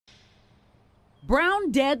Brown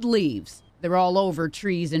dead leaves. They're all over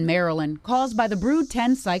trees in Maryland, caused by the Brood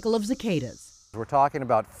 10 cycle of cicadas. We're talking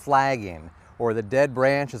about flagging, or the dead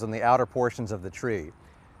branches on the outer portions of the tree.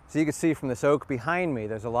 So you can see from this oak behind me,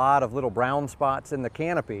 there's a lot of little brown spots in the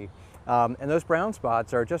canopy. And those brown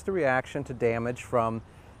spots are just a reaction to damage from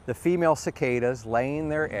the female cicadas laying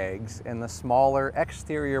their eggs in the smaller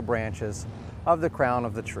exterior branches of the crown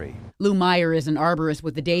of the tree. Lou Meyer is an arborist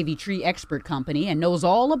with the Davy Tree Expert Company and knows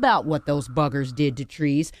all about what those buggers did to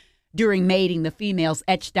trees. During mating, the females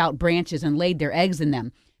etched out branches and laid their eggs in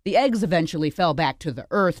them. The eggs eventually fell back to the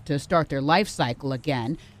earth to start their life cycle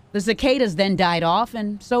again. The cicadas then died off,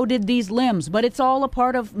 and so did these limbs, but it's all a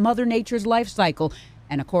part of Mother Nature's life cycle,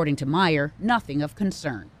 and according to Meyer, nothing of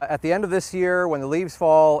concern. At the end of this year, when the leaves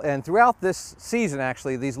fall, and throughout this season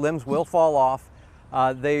actually, these limbs will fall off.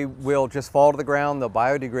 They will just fall to the ground, they'll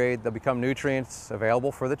biodegrade, they'll become nutrients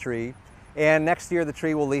available for the tree, and next year the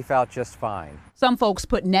tree will leaf out just fine. Some folks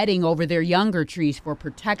put netting over their younger trees for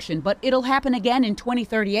protection, but it'll happen again in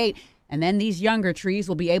 2038, and then these younger trees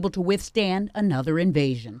will be able to withstand another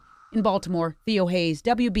invasion. In Baltimore, Theo Hayes,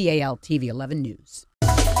 WBAL-TV 11 News.